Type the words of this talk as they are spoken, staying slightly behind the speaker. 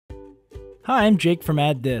Hi, I'm Jake from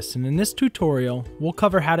AddThis, and in this tutorial, we'll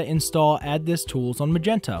cover how to install AddThis tools on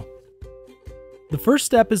Magento. The first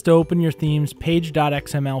step is to open your theme's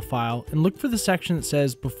page.xml file and look for the section that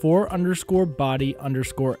says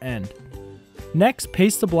before_body_end. Next,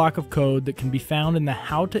 paste the block of code that can be found in the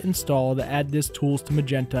How to Install the AddThis Tools to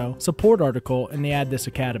Magento support article in the AddThis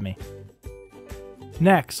Academy.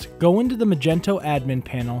 Next, go into the Magento admin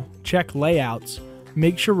panel, check Layouts,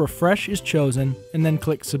 make sure Refresh is chosen, and then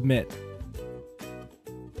click Submit.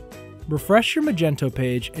 Refresh your Magento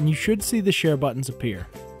page and you should see the share buttons appear.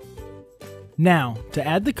 Now, to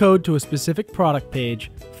add the code to a specific product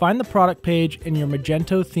page, find the product page in your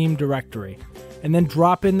Magento theme directory, and then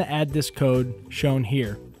drop in the AddThis code shown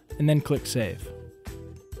here, and then click Save.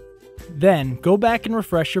 Then, go back and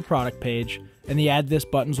refresh your product page, and the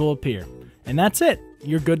AddThis buttons will appear. And that's it!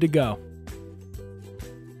 You're good to go.